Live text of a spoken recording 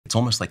It's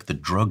almost like the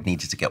drug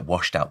needed to get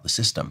washed out the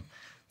system,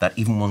 that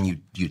even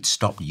when you'd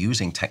stop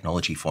using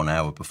technology for an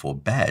hour before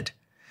bed,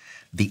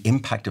 the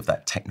impact of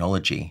that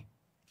technology,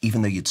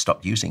 even though you'd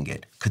stopped using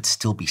it, could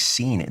still be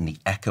seen in the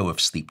echo of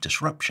sleep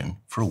disruption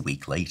for a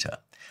week later.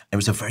 It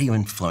was a very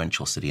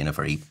influential study in a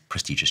very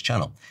prestigious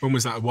journal. When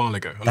was that? A while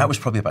ago? That was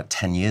probably about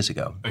 10 years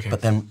ago. Okay.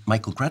 But then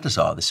Michael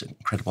Gradazar, this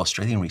incredible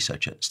Australian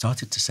researcher,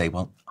 started to say,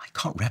 well, I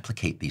can't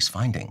replicate these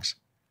findings.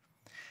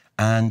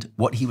 And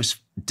what he was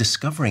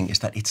discovering is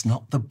that it's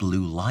not the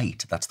blue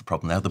light that's the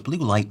problem. Now, the blue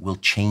light will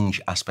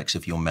change aspects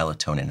of your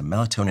melatonin. And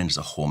melatonin is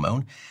a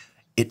hormone.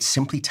 It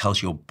simply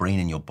tells your brain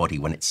and your body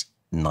when it's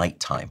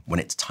nighttime, when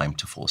it's time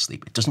to fall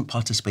asleep. It doesn't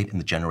participate in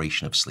the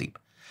generation of sleep.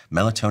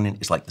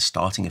 Melatonin is like the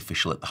starting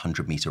official at the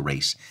 100-meter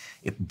race.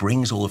 It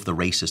brings all of the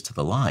racers to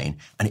the line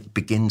and it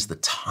begins the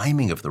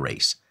timing of the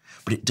race,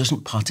 but it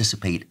doesn't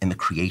participate in the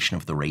creation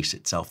of the race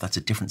itself. That's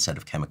a different set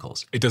of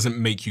chemicals. It doesn't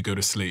make you go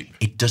to sleep.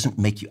 It doesn't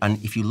make you,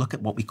 and if you look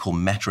at what we call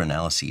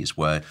meta-analyses,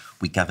 where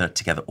we gather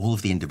together all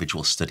of the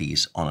individual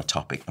studies on a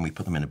topic and we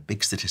put them in a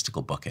big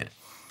statistical bucket,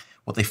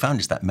 what they found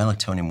is that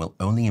melatonin will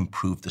only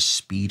improve the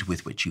speed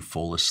with which you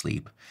fall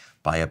asleep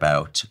by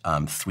about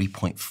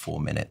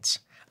 3.4 minutes.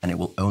 And it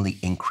will only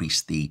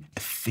increase the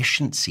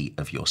efficiency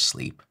of your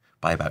sleep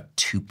by about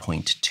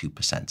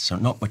 2.2%. So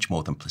not much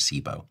more than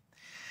placebo.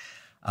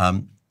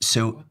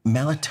 So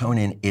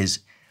melatonin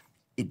is,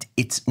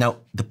 it's now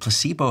the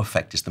placebo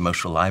effect is the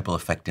most reliable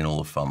effect in all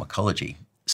of pharmacology.